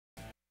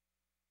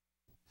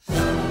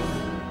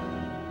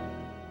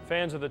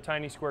Fans of the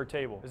tiny square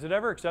table, is it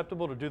ever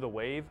acceptable to do the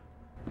wave?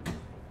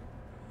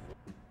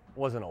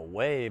 Wasn't a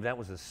wave, that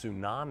was a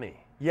tsunami.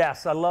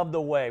 Yes, I love the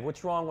wave.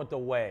 What's wrong with the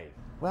wave?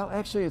 Well,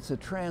 actually, it's a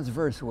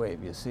transverse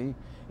wave, you see.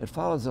 It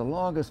follows the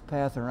longest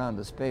path around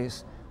the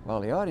space,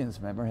 while the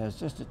audience member has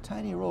just a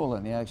tiny role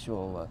in the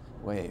actual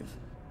wave.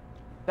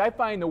 I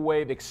find the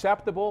wave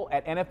acceptable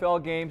at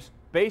NFL games.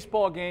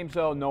 Baseball games,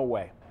 though, no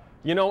way.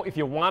 You know, if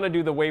you want to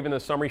do the wave in the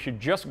summer, you should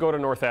just go to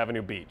North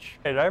Avenue Beach.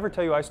 Hey, did I ever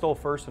tell you I stole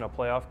first in a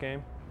playoff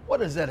game? What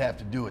does that have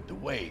to do with the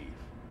wave?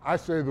 I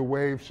say the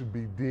wave should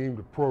be deemed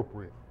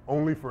appropriate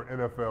only for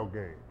NFL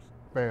games.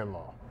 Fan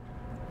law.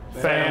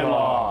 Fan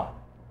law.